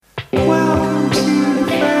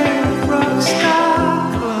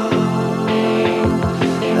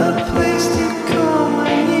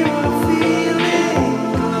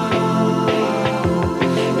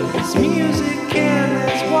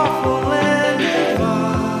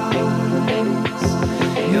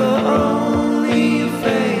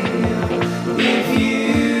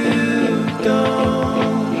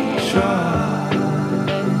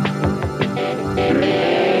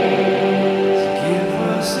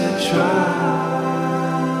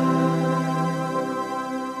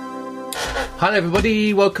Hi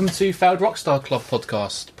everybody, welcome to Failed Rockstar Club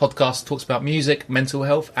podcast. Podcast talks about music, mental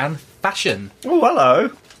health and fashion. Oh,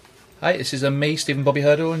 hello. Hi, this is me, Stephen Bobby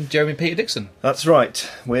Hurdle and Jeremy Peter Dixon. That's right.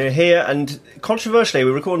 We're here and controversially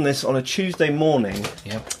we're recording this on a Tuesday morning.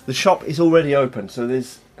 Yep. The shop is already open, so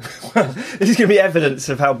there's well, this is going to be evidence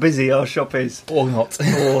of how busy our shop is. Or not.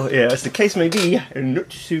 Or, yeah, as the case may be,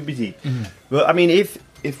 not too busy. Mm. But, I mean,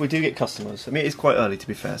 if we do get customers, I mean, it's quite early to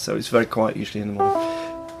be fair, so it's very quiet usually in the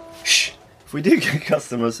morning. Shh. If we do get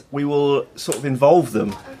customers, we will sort of involve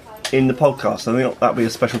them in the podcast. I think that'll be a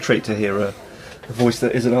special treat to hear a voice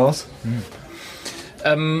that isn't ours.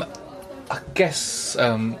 I guess,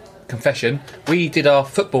 confession, we did our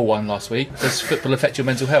football one last week. Does football affect your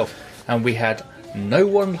mental health? And we had no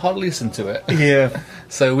one hardly listen to it. Yeah.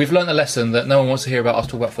 So we've learnt a lesson that no one wants to hear about us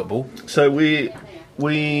talk about football. So I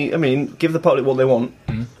mean, give the public what they want,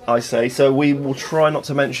 I say. So we will try not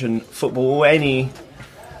to mention football or any...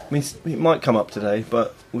 I mean, it might come up today,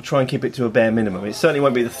 but we'll try and keep it to a bare minimum. It certainly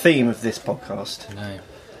won't be the theme of this podcast. No.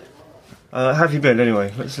 How have you been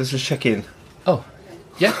anyway? Let's just check in. Oh,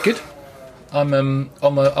 yeah, good. I'm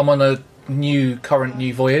on a current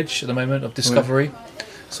new voyage at the moment of discovery.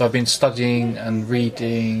 So I've been studying and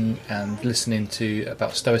reading and listening to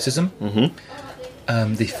about Stoicism,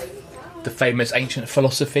 the famous ancient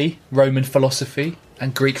philosophy, Roman philosophy,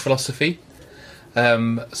 and Greek philosophy.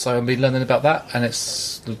 So I've been learning about that, and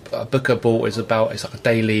it's a book I bought it's like a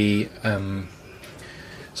daily.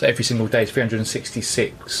 So every single day is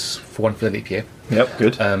 366 for one for the leap year. Yep,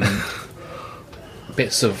 good.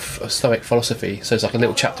 Bits of Stoic philosophy. So it's like a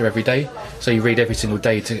little chapter every day. So you read every single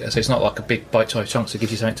day. So it's not like a big bite-sized chunk. So it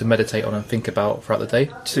gives you something to meditate on and think about throughout the day.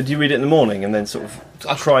 So do you read it in the morning and then sort of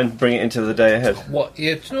try and bring it into the day ahead? What?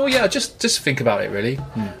 Yeah. Just think about it really.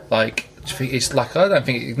 Like it's like I don't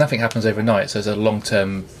think nothing happens overnight. So there's a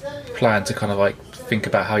long-term plan to kind of like think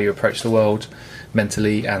about how you approach the world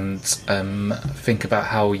mentally and think about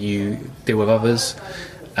how you deal with others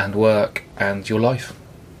and work and your life.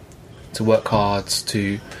 To work hard,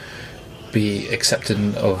 to be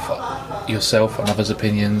accepting of yourself and others'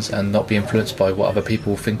 opinions and not be influenced by what other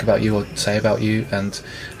people think about you or say about you, and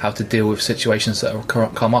how to deal with situations that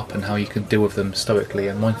come up and how you can deal with them stoically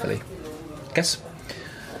and mindfully. I guess.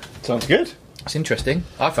 Sounds good. It's interesting.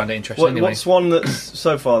 I found it interesting anyway. What's one that's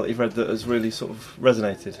so far that you've read that has really sort of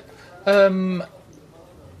resonated?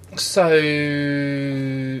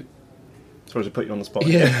 Sorry to put you on the spot.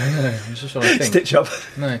 Yeah, I was just trying to think. Stitch up.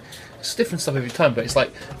 No, it's different stuff every time, but it's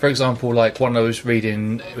like, for example, like one I was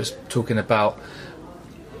reading, it was talking about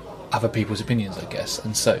other people's opinions, I guess,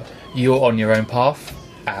 and so you're on your own path,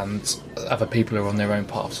 and other people are on their own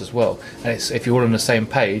paths as well. And it's if you're all on the same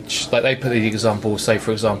page, like they put the example, say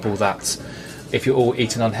for example that if you're all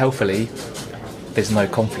eating unhealthily, there's no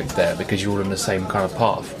conflict there because you're all on the same kind of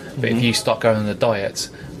path. But if you start going on a diet,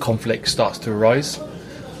 conflict starts to arise.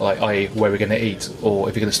 Like, i.e., where we're going to eat, or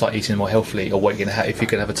if you're going to start eating more healthily, or what you're going to if you're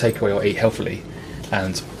going to have a takeaway or eat healthily,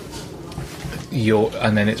 and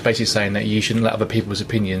then it's basically saying that you shouldn't let other people's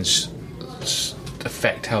opinions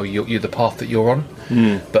affect how you're the path that you're on,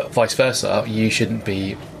 but vice versa, you shouldn't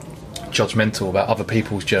be judgmental about other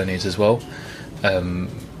people's journeys as well, and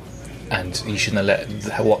you shouldn't let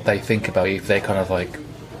what they think about you, if they kind of like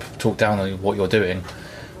talk down on what you're doing,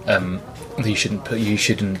 you shouldn't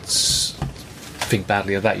think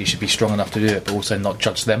badly of that. You should be strong enough to do it, but also not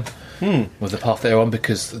judge them with the path they're on,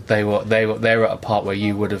 because they're at a part where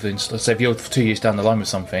you would have been. So if you're 2 years down the line with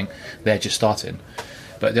something, they're just starting.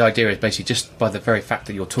 But the idea is basically just by the very fact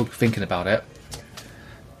that you're thinking about it,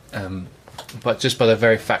 but just by the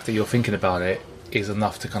very fact that you're thinking about it is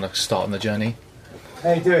enough to kind of start on the journey.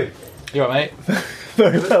 How you doing? You alright, mate?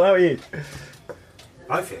 Very well. How are you?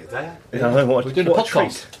 I feel that. Yeah. We're doing a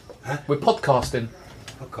podcast. Huh? We're podcasting.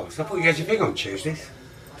 Podcast. I thought you had your thing on Tuesdays.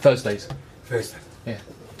 Thursdays. Thursday. Yeah.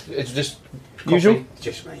 It's just Usual? coffee.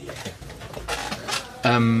 Just me,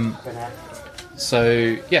 yeah.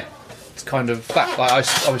 So yeah, it's kind of that. Like I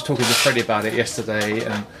was talking to Freddie about it yesterday,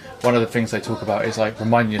 and one of the things they talk about is like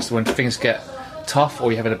reminding us when things get tough,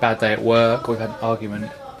 or you're having a bad day at work, or you've had an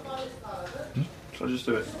argument. Shall I just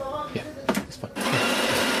do it? Yeah, it's fine.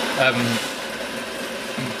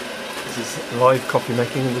 This is live coffee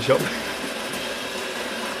making in the shop.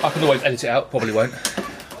 I can always edit it out. Probably won't.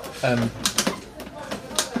 That's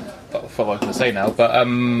what I was going to say now, but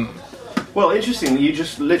Well, interesting. You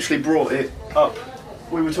just literally brought it up.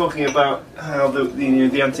 We were talking about how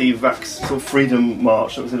the anti-vax sort of freedom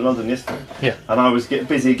march that was in London yesterday. Yeah. And I was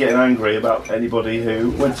busy getting angry about anybody who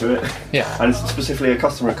went to it. Yeah. And specifically a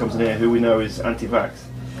customer who comes in here who we know is anti-vax.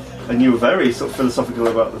 And you were very sort of philosophical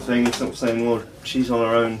about the thing, sort of saying, well, she's on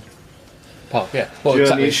her own Part, yeah. Well, journey.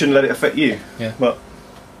 exactly. You shouldn't let it affect you. Yeah. But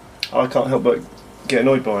I can't help but get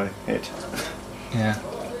annoyed by it. Yeah.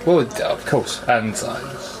 Well, of course, and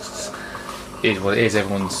it is what it is.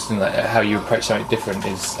 Everyone's how you approach something different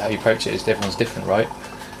is how you approach it. Is everyone's different, right?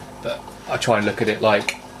 But I try and look at it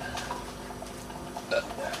like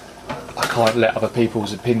I can't let other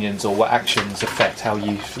people's opinions or what actions affect how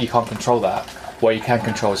you can't control that. What you can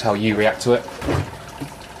control is how you react to it,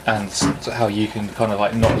 and how you can kind of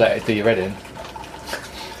like not let it do your head in.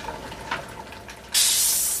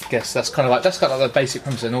 I guess that's kind of like the basic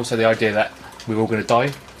premise, and also the idea that we're all going to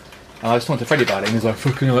die. And I was talking to Freddie about it, and he was like,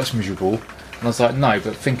 "Fucking hell, that's miserable." And I was like, "No,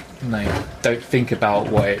 but don't think about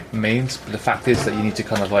what it means. But the fact is that you need to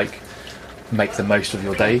kind of like make the most of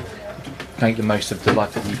your day, make the most of the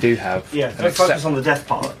life that you do have." Yeah, and don't focus on the death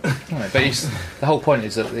part. No, but the whole point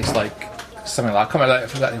is that it's like something like I can't remember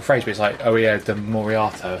that phrase, but it's like, "Oh yeah, the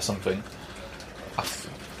Moriata" or something. It's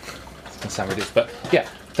gonna sound ridiculous, but yeah,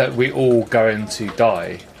 that we're all going to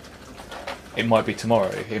die. It might be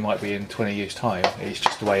tomorrow. It might be in 20 years' time. It's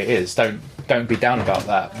just the way it is. Don't be down about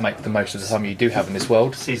that. Make the most of the time you do have in this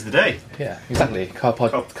world. Seize the day. Yeah, exactly.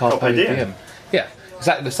 Carpe diem. diem. Yeah,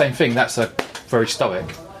 exactly the same thing. That's a very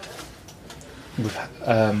stoic.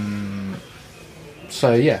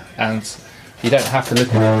 So yeah, and you don't have to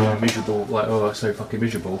look at it miserable. Like, oh, it's so fucking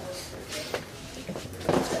miserable.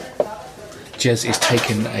 Jez is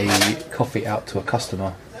taking a coffee out to a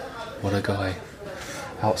customer. What a guy.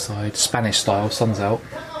 Outside, Spanish style, sun's out.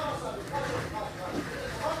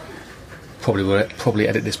 Probably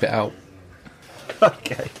edit this bit out.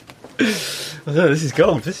 Okay. I know, this is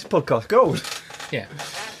gold. This is podcast gold. Yeah.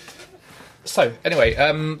 So, anyway,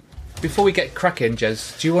 before we get cracking,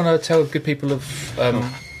 Jez, do you want to tell good people of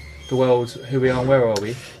the world who we are and where are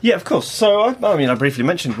we? Yeah, of course. So, I briefly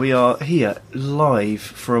mentioned we are here live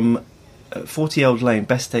from 40 Old Lane,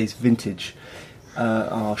 Best Days Vintage,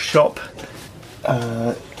 our shop.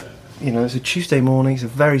 It's a Tuesday morning, it's a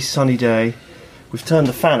very sunny day. We've turned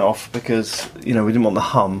the fan off because, we didn't want the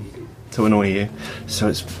hum to annoy you. So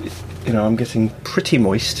it's, I'm getting pretty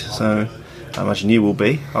moist, so I imagine you will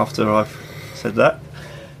be after I've said that.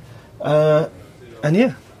 And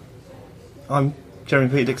yeah, I'm Jeremy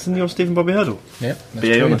Peter Dixon, you're Stephen Bobby Hurdle. Yeah,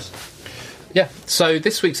 be honest. Yeah, so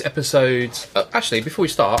this week's episode... actually, before we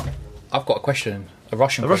start, I've got a question. A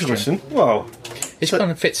Russian question. Wow. It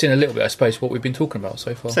kind of fits in a little bit, I suppose, what we've been talking about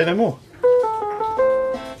so far. Say no more.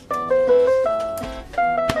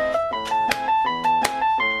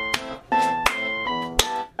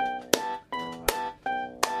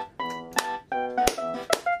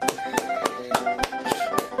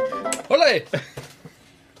 Ole!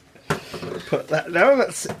 Put that down.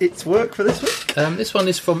 That's its work for this week. This one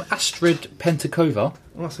is from Astrid Pentakova.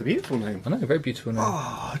 Oh, that's a beautiful name. I know, very beautiful name.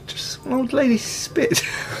 Oh, just an old lady spit.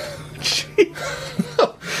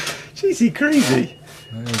 She's crazy.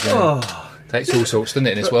 There you go. Oh. Takes all sorts, doesn't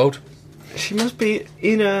it, in this world? She must be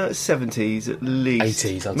in her 70s at least.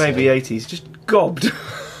 80s, I'd maybe say. 80s. Just gobbed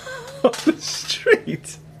on the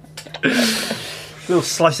street. Little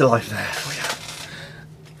slice of life there.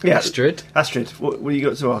 Yeah. Astrid, what you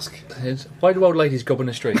got to ask? Why do old ladies gob on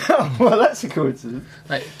the street? Well, that's a coincidence.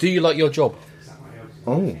 Hey, do you like your job?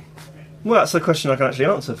 Oh. Well, that's a question I can actually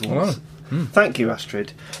answer for once. Mm. Thank you,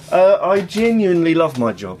 Astrid. I genuinely love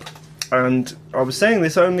my job. And I was saying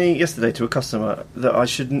this only yesterday to a customer, that I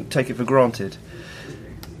shouldn't take it for granted.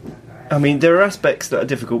 I mean, there are aspects that are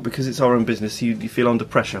difficult because it's our own business. You feel under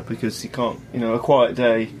pressure because you can't, a quiet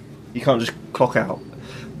day, you can't just clock out.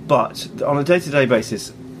 But on a day-to-day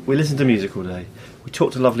basis, we listen to music all day. We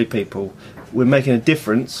talk to lovely people. We're making a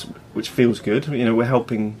difference, which feels good. We're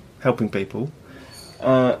helping people.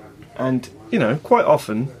 And, quite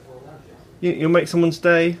often, you'll make someone's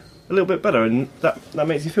day a little bit better, and that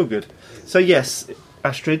makes you feel good. So yes,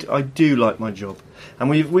 Astrid, I do like my job, and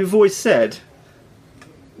we've always said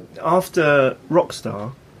after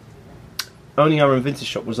Rockstar, owning our own vintage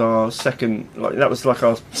shop was our second. That was like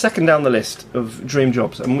our second down the list of dream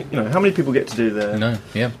jobs. And how many people get to do their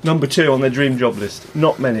number 2 on their dream job list?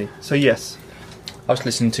 Not many. So yes, I was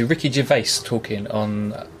listening to Ricky Gervais talking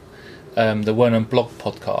on the One on Blog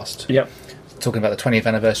podcast. Yep. Talking about the 20th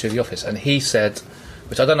anniversary of The Office, and he said,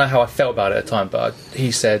 which I don't know how I felt about it at the time, but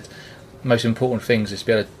he said most important things is to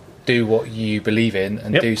be able to do what you believe in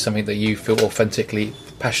and do something that you feel authentically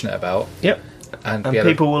passionate about. Yep. And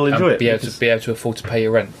people will enjoy it. Be able to afford to pay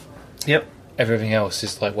your rent. Yep. Everything else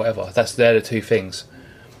is like whatever. They're the two things.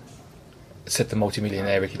 Said the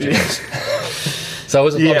multi-millionaire Ricky Gervais. So I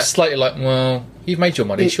was slightly like, well, you've made your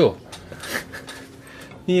money, sure.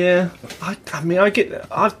 Yeah, I get.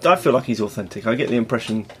 I feel like he's authentic. I get the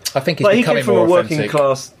impression. I think he's becoming he came from more a working authentic.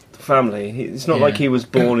 class family. It's not like he was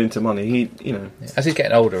born into money. As he's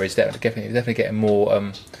getting older, he's definitely getting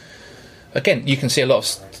more. Again, you can see a lot of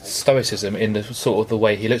stoicism in the sort of the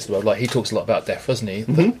way he looks at the world. Like he talks a lot about death, doesn't he?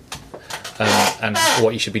 And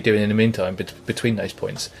what you should be doing in the meantime between those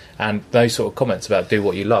points, and those sort of comments about do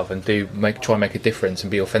what you love and try and make a difference and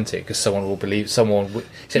be authentic, because someone will believe. He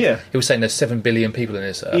was saying there's 7 billion people in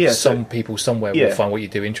this earth. Some people somewhere will find what you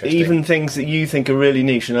do interesting. Even things that you think are really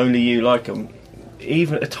niche and only you like them.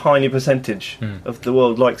 Even a tiny percentage of the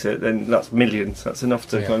world likes it, then that's millions. That's enough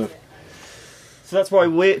to kind of. So that's why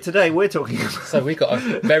we're talking about. So we got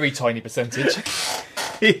a very tiny percentage.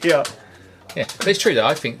 Yeah. Yeah, but it's true that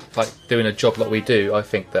I think, like, doing a job like we do, I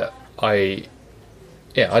think that I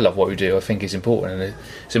love what we do. I think it's important, and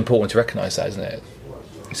it's important to recognise that, isn't it?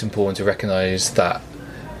 It's important to recognise that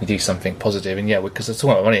we do something positive, and because I'm talking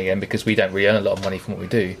about money again, because we don't really earn a lot of money from what we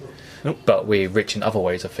do, but we're rich in other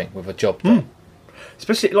ways, I think, with a job.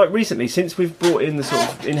 Especially, like, recently, since we've brought in the sort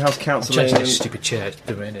of in-house counselling. Changing this stupid chair,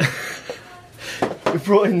 doing it. We've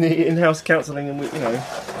brought in the in-house counselling, and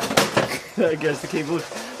there goes the keyboard.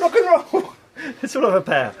 Rock and roll! It's sort of a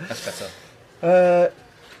pair. That's better.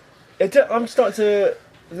 I'm starting to.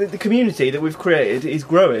 The community that we've created is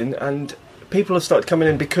growing, and people have started coming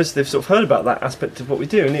in because they've sort of heard about that aspect of what we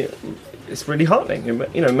do, and it's really heartening.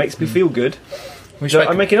 It makes me feel good.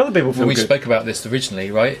 I'm making other people feel good. We spoke about this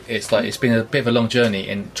originally, right? It's like it's been a bit of a long journey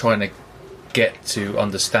in trying to get to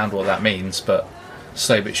understand what that means, but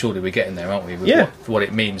slowly but surely we're getting there, aren't we? With what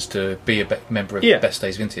it means to be a member of Best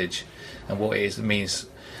Days Vintage, and what it means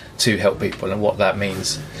to help people, and what that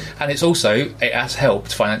means. And it's also, it has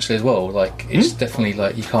helped financially as well. Like, it's definitely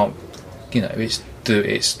like, you can't,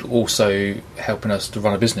 it's also helping us to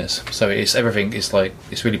run a business. So it's everything is like,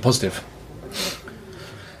 it's really positive.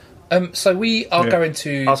 So we are going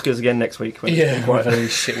to ask us again next week. Quite a very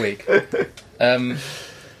shit week.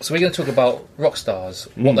 So we're going to talk about rock stars,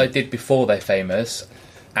 what they did before they're famous,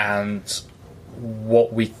 and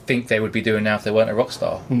what we think they would be doing now if they weren't a rock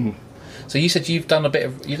star. So you said you've done a bit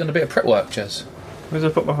of prep work, Jez. Where did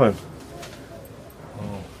I put my phone?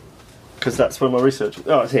 Because that's where my research.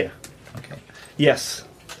 Oh, it's here. Okay. Yes.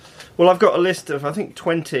 Well, I've got a list of, I think,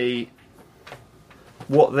 20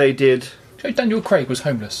 what they did. So Daniel Craig was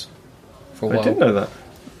homeless for a while. I didn't know that.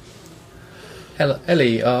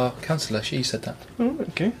 Ellie, our counsellor, she said that. Oh,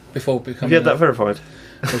 okay. Before becoming. Have you had that verified?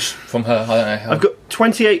 From her, I don't know how. I've got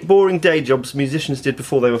 28 boring day jobs musicians did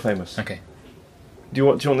before they were famous. Okay. Do you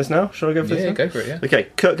want this now? Shall I go for this? Yeah, go for it. Yeah. Okay,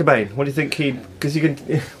 Kurt Cobain. What do you think he? Because you can.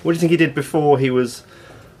 What do you think he did before he was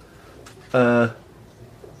an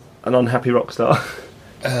unhappy rock star?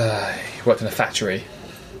 He worked in a factory.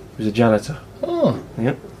 He was a janitor. Oh.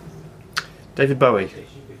 Yep. David Bowie.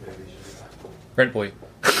 Rent boy.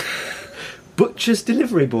 Butcher's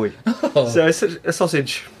delivery boy. Oh. So a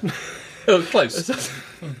sausage. Oh, close.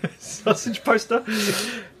 Sausage poster.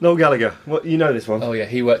 Noel Gallagher. What, you know this one? Oh yeah,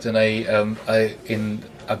 he worked in a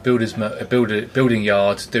building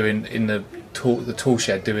yard doing the tool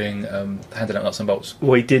shed doing handing out nuts and bolts.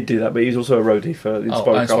 Well, he did do that, but he was also a roadie for the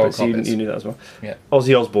Inspired Carpets. You knew that as well. Yeah.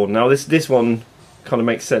 Ozzy Osbourne. Now this one kind of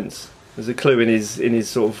makes sense. There's a clue in his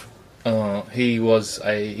sort of. He worked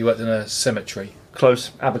in a cemetery.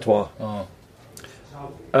 Close. Abattoir. Oh.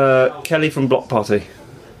 Kelly from Block Party.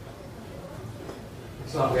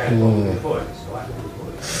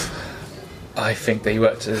 I think that he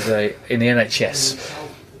worked in the NHS.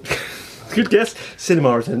 Good guess.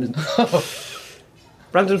 Cinema attendant.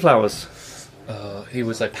 Brandon Flowers. He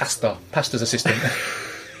was a pastor's assistant.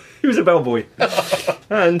 He was a bellboy.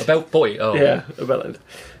 And a bellboy. Oh yeah, a bellend.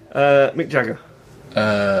 Mick Jagger.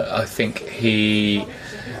 I think he.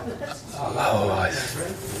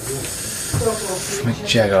 Mick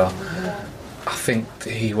Jagger. I think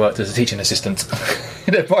he worked as a teaching assistant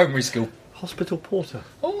in a primary school. Hospital porter.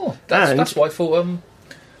 Oh, that's what I thought.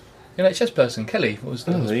 NHS person Kelly was.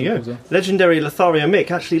 There you go. Legendary Lothario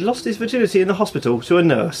Mick actually lost his virginity in the hospital to a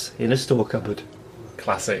nurse in a store cupboard.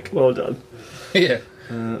 Classic. Well done. Yeah.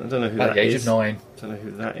 I don't know who at that is. the age of 9. Don't know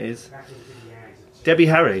who that is. Debbie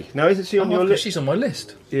Harry. Now, isn't she on your list? She's on my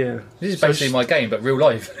list. Yeah. This is basically my game, but real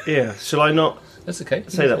life. Yeah. Shall I not? That's okay.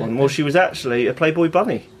 Say that one. Well, she was actually a Playboy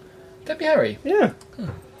bunny. Debbie Harry. Yeah.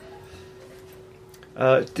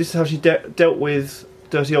 This is how she dealt with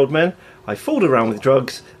dirty old men. I fooled around with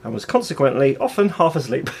drugs and was consequently often half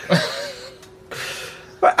asleep.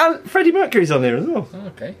 And Freddie Mercury's on here as well.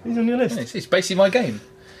 Okay. He's on your list. Yeah, it's basically my game.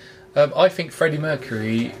 I think Freddie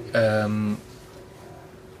Mercury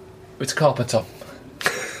it's a carpenter.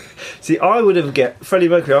 See, I would have get Freddie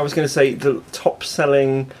Mercury. I was going to say the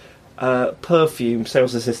top-selling perfume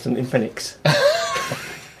sales assistant in Phoenix.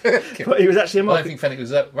 But he was actually a Well, I market. think Fenwick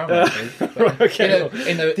was around actually. But Okay,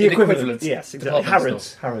 in the the equivalent. equivalent. Yes, exactly. department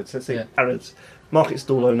store. Harrods. Let's see. Yeah. Harrods. Market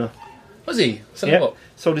stall owner. Was he? Selling Yeah. what?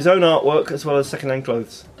 Sold his own artwork as well as second-hand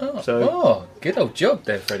clothes. Oh, good old job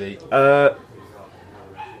there, Freddie.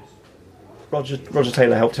 Roger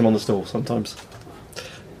Taylor helped him on the stall sometimes.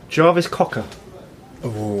 Jarvis Cocker.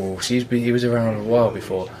 Oh, he was around a while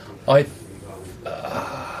before. I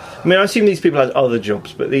mean, I assume these people had other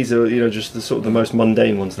jobs, but these are, just the sort of the most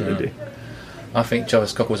mundane ones that they do. I think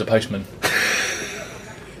Jarvis Cocker was a postman.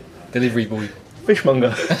 Delivery boy. Fishmonger.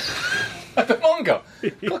 The manga.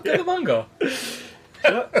 Cocker the manga.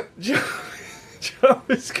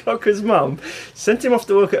 Jarvis Cocker's mum sent him off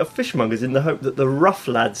to work at a fishmonger's in the hope that the rough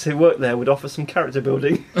lads who worked there would offer some character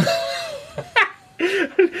building.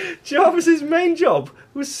 Jarvis's main job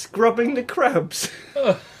was scrubbing the crabs.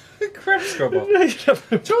 Crab scrubber.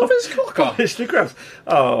 Jarvis Jarvis Cocker. Polish the crabs.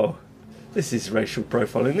 Oh, this is racial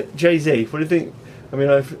profiling. Isn't it? Jay-Z, what do you think? I mean,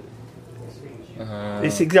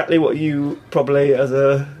 it's exactly what you probably as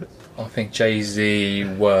a... I think Jay-Z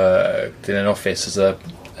worked in an office as a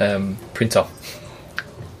printer.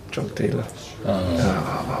 drug dealer.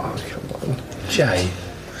 Oh, come on. Jay.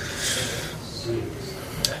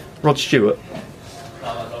 Rod Stewart.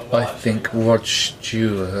 I think Rod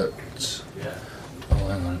Stewart. Oh,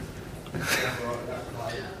 hang on.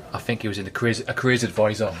 I think he was in a careers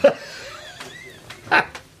advisor.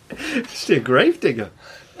 Just a grave digger.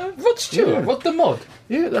 Rod Stewart, Yeah. Rod the Mod.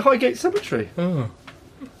 Yeah, the Highgate Cemetery. Oh.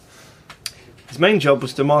 His main job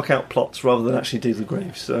was to mark out plots rather than actually do the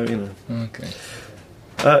graves, so, Okay.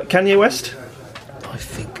 Kanye West? I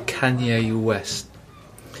think Kanye West.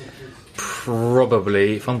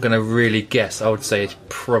 Probably, if I'm going to really guess, I would say it's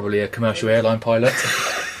probably a commercial airline pilot.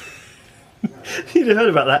 You'd have heard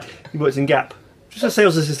about that. He works in Gap. Just a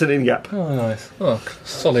sales assistant in Gap. Oh, nice. Oh,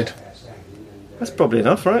 solid. That's probably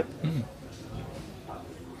enough, right? Oh,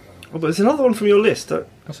 but there's another one from your list.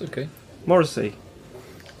 That's okay. Morrissey.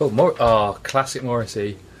 Oh, classic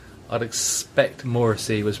Morrissey. I'd expect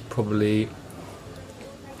Morrissey was probably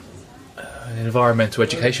an environmental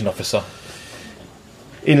education officer.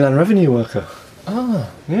 Inland Revenue worker. Ah,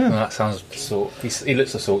 Yeah. well, that sounds the sort. He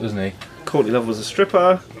looks the sort, doesn't he? Courtney Love was a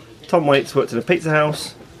stripper. Tom Waits worked in a pizza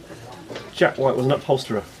house. Jack White was an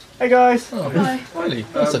upholsterer. Hey guys! Oh, really?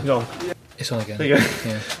 That's Go on. it's on again. There you go.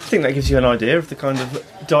 Yeah. I think that gives you an idea of the kind of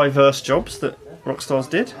diverse jobs that rock stars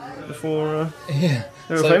did before Yeah.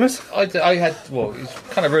 they were famous. I had, it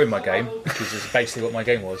kind of ruined my game because it's basically what my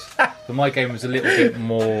game was. But my game was a little bit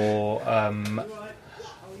more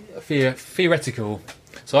theoretical.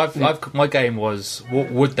 So my game was,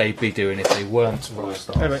 what would they be doing if they weren't rock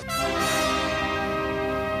stars? Hey, mate.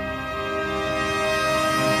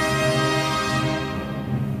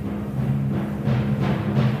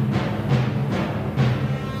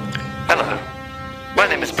 Hello, my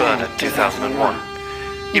name is Bernard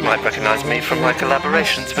 2001. You might recognise me from my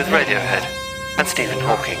collaborations with Radiohead and Stephen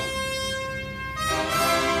Hawking.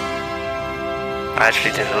 I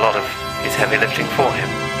actually did a lot of his heavy lifting for him.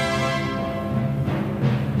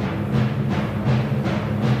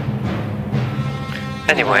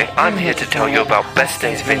 Anyway, I'm here to tell you about Best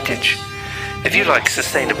Days Vintage. If you like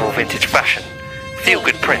sustainable vintage fashion,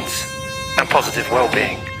 feel-good prints, and positive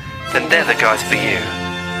well-being, then they're the guys for you.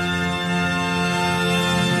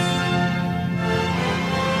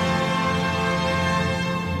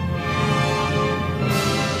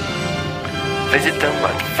 Visit them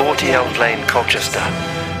at 40 Elm Lane, Colchester,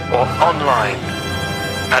 or online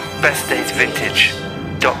at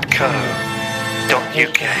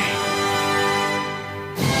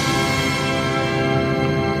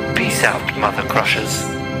bestdaysvintage.co.uk. Peace out, Mother Crushers.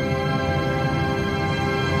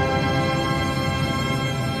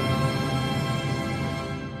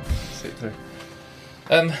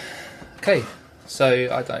 Okay, so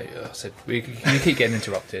I said you keep getting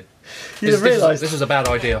interrupted. You realised this was a bad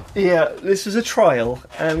idea. Yeah, this was a trial,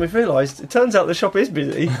 and we've realised it turns out the shop is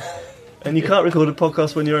busy, and you can't record a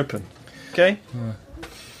podcast when you're open. Okay?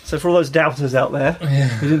 So for all those doubters out there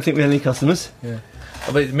who didn't think we had any customers,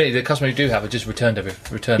 But admittedly, the customers who do have are just returned that's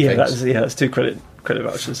things. that's 2 credit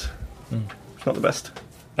vouchers. It's not the best.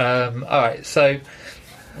 Alright, so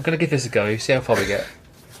I'm going to give this a go, see how far we get.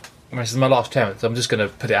 This is my last chance, I'm just going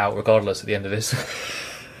to put it out regardless at the end of this.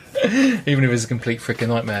 Even if it's a complete freaking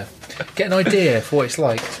nightmare. Get an idea for what it's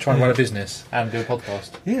like to try and run a business and do a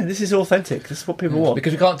podcast. Yeah, this is authentic. This is what people want.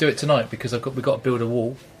 Because we can't do it tonight because we've got to build a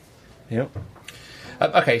wall. Yep.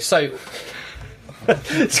 Okay, so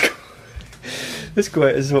It's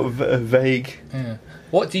quite a sort of a vague.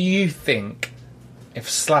 what do you think if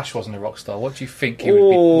Slash wasn't a rock star? What do you think he would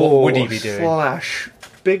be? What would he be doing? Slash.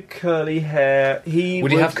 big curly hair.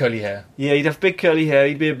 Would he have curly hair? Yeah, he'd have big curly hair.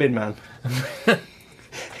 He'd be a bin man.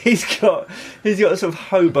 He's got a sort of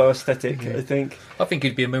hobo aesthetic, I think. I think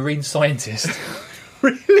he'd be a marine scientist.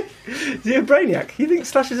 Really? Is he a brainiac? You think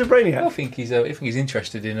Slash is a brainiac? I think he's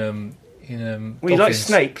interested in Well, he dolphins. likes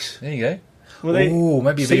snakes. There you go. Well, they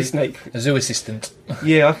Maybe sea a snake. zoo assistant.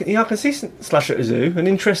 Yeah, I can see Slash at a zoo. An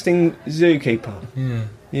interesting zookeeper.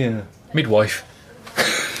 Yeah. Midwife.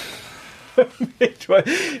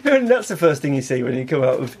 And that's the first thing you see when you come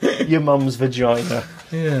out of your mum's vagina.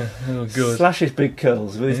 Yeah. Oh, good. Slash's big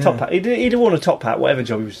curls with his top hat. He'd have worn a top hat, whatever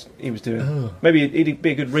job he was doing. Oh. Maybe he'd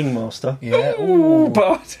be a good ringmaster. Yeah. Ooh, Ooh.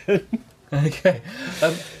 Barton. Okay.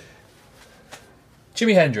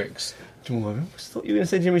 Jimi Hendrix. I thought you were going to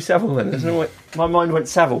say Jimmy Savile then. I don't know why my mind went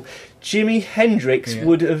Savile. Jimi Hendrix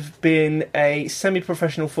would have been a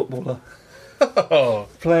semi-professional footballer. Oh.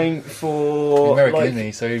 Playing for... American, isn't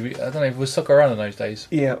he? So, I don't know, was soccer around in those days?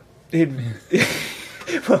 Yeah.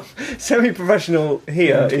 Well, semi-professional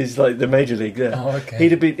here is like the major league there. Oh, okay.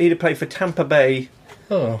 He'd have played for Tampa Bay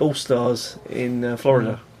Oh. All-Stars in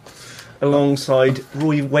Florida. Alongside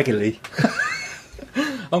Roy Wegerle.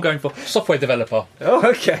 I'm going for software developer. Oh,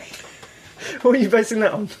 okay. What are you basing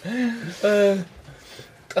that on?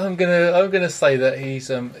 I'm gonna say that he's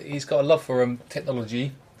got a love for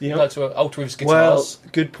technology. Yeah. He likes to alter his Well, guitars.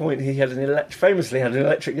 good point. He had famously had an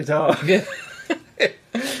electric guitar. Yeah.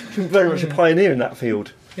 Very much a pioneer in that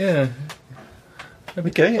field. Yeah.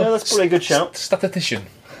 Okay, yeah, that's probably a good shout. Statistician.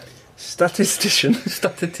 Statistician.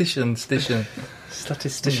 Statistician.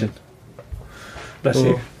 Bless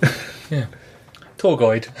you. Yeah. Tour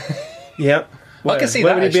guide. Yeah. I can see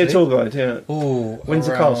Where that, would he be a actually. tour guide? Yeah. Oh,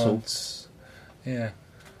 Windsor Castle. Yeah.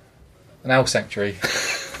 An owl sanctuary.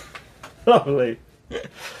 Lovely.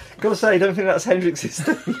 Gotta say, I don't think that's Hendrix's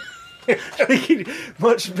thing. I think he'd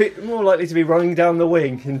much more likely to be running down the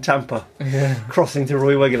wing in Tampa, crossing to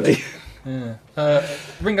Roy Wegerle. Yeah.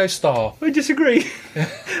 Ringo Starr. I disagree.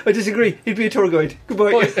 I disagree. He'd be a tour guide.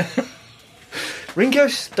 Goodbye. Boy. Ringo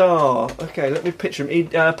Starr. Okay, let me picture him.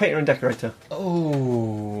 He'd painter and decorator.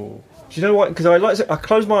 Oh. Do you know what? Because I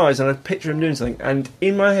close my eyes and I picture him doing something, and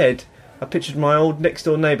in my head I pictured my old next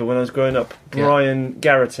door neighbour when I was growing up, Brian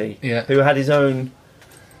Garrity, who had his own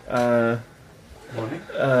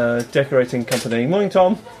decorating company. Morning,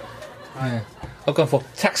 Tom. Yeah. I've gone for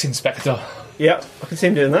tax inspector. Yeah, I can see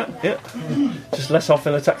him doing that. Yeah, just less off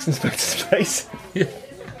in a tax inspector's place. Yeah.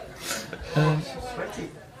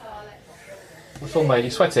 What's wrong, mate?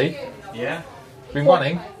 You sweaty? Yeah. Been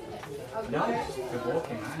running? No, been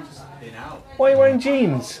walking, man. Just been out. Why are you wearing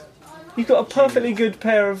jeans? You've got a perfectly good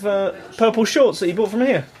pair of purple shorts that you bought from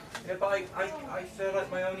here. Yeah, but I feel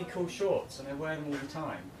like my only cool shorts, and I wear them all the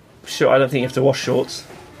time. Sure, I don't think you have to wash shorts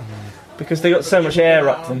because they got so much air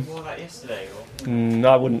up them. I wore that yesterday.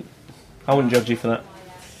 Or... I wouldn't judge you for that.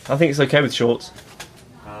 I think it's okay with shorts.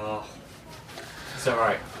 Oh, it's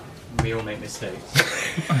alright. We all make mistakes.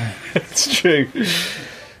 It's true.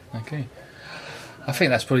 Okay. I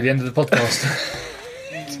think that's probably the end of the podcast.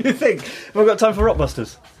 Do you think? Have I got time for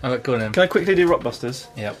Rockbusters? Oh, go on then. Can I quickly do Rockbusters?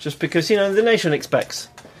 Yep. Just because, the nation expects.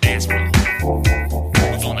 Dance floor.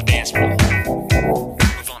 Move on the dance floor. Move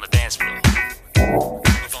on the dance floor.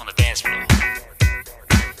 Move on the dance floor.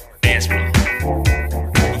 Dance floor.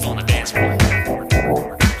 Move on the dance floor.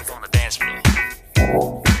 Move on the dance floor.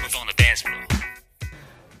 Move on the dance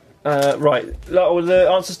floor. Right. The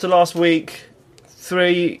answers to last week.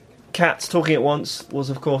 3 cats talking at once was,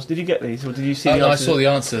 of course... Did you get these, or did you see the I answers? saw the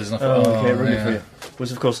answers and I thought, Okay, really for you.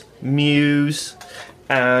 Was, of course, Muse.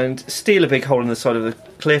 And Steal a Big Hole in the Side of the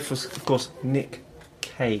Cliff was, of course, Nick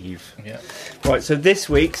Cave. Yeah. Right, so this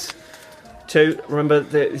week's 2, remember,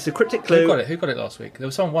 it's a cryptic clue. Who got it last week? There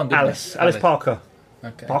was someone won, didn't Alice. there? Alice Parker.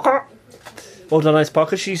 Okay. Parker. Well done, Alice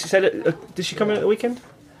Parker. She said it. Did she come in at the weekend?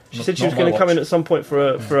 She said she was not going my to come in watch. at some point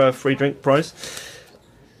for a free drink prize.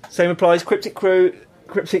 Same applies. Cryptic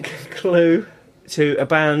clue to a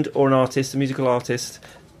band or an artist, a musical artist.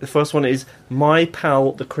 The first one is My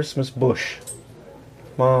Pal the Christmas Bush.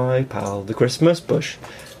 My Pal the Christmas Bush.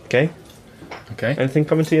 Okay. Okay. Anything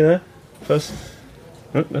coming to you there? First.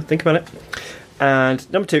 No, think about it.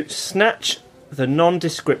 And number 2, snatch the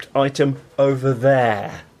nondescript item over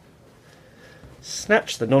there.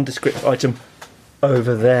 Snatch the nondescript item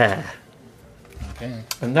over there. Okay.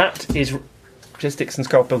 And that is Chris Dixon's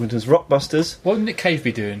Carl Pilkington's Rockbusters. What would Nick Cave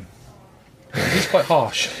be doing? He's quite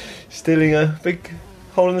harsh. Stealing a big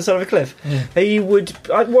hole in the side of a cliff. Yeah. He would...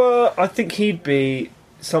 I think he'd be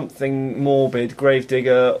something morbid.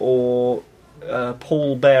 Gravedigger or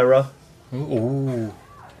pallbearer. Ooh.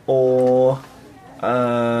 Or...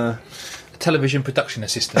 television production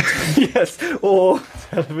assistant. Yes, or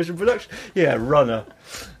television production. Yeah, runner.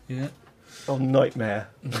 Yeah. Oh, nightmare.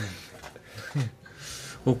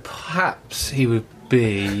 Well, perhaps he would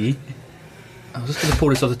be... I was just going to pull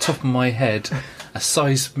this off the top of my head. A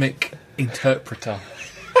seismic interpreter.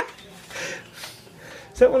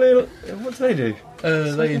 Is that what what do they do?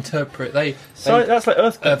 They interpret... So that's like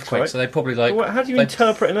earthquakes, right? so they probably like... How do you they-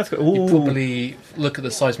 interpret an earthquake? You Ooh. probably look at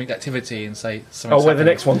the seismic activity and say something's Oh, where the happening.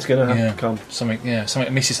 next one's going to Yeah. come.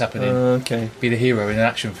 Something miss is happening. Okay. Be the hero in an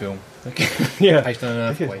action film Yeah. based on an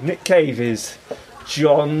earthquake. Nick Cave is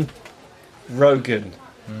John Rogan,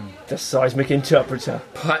 the seismic interpreter.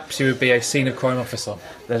 Perhaps he would be a scene of crime officer.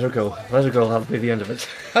 There's a goal. There's a goal. That'll be the end of it.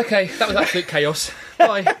 Okay, that was absolute chaos.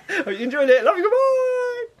 Bye. Hope you enjoyed it. Love you. Goodbye.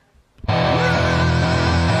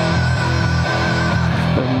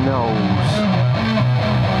 The nose.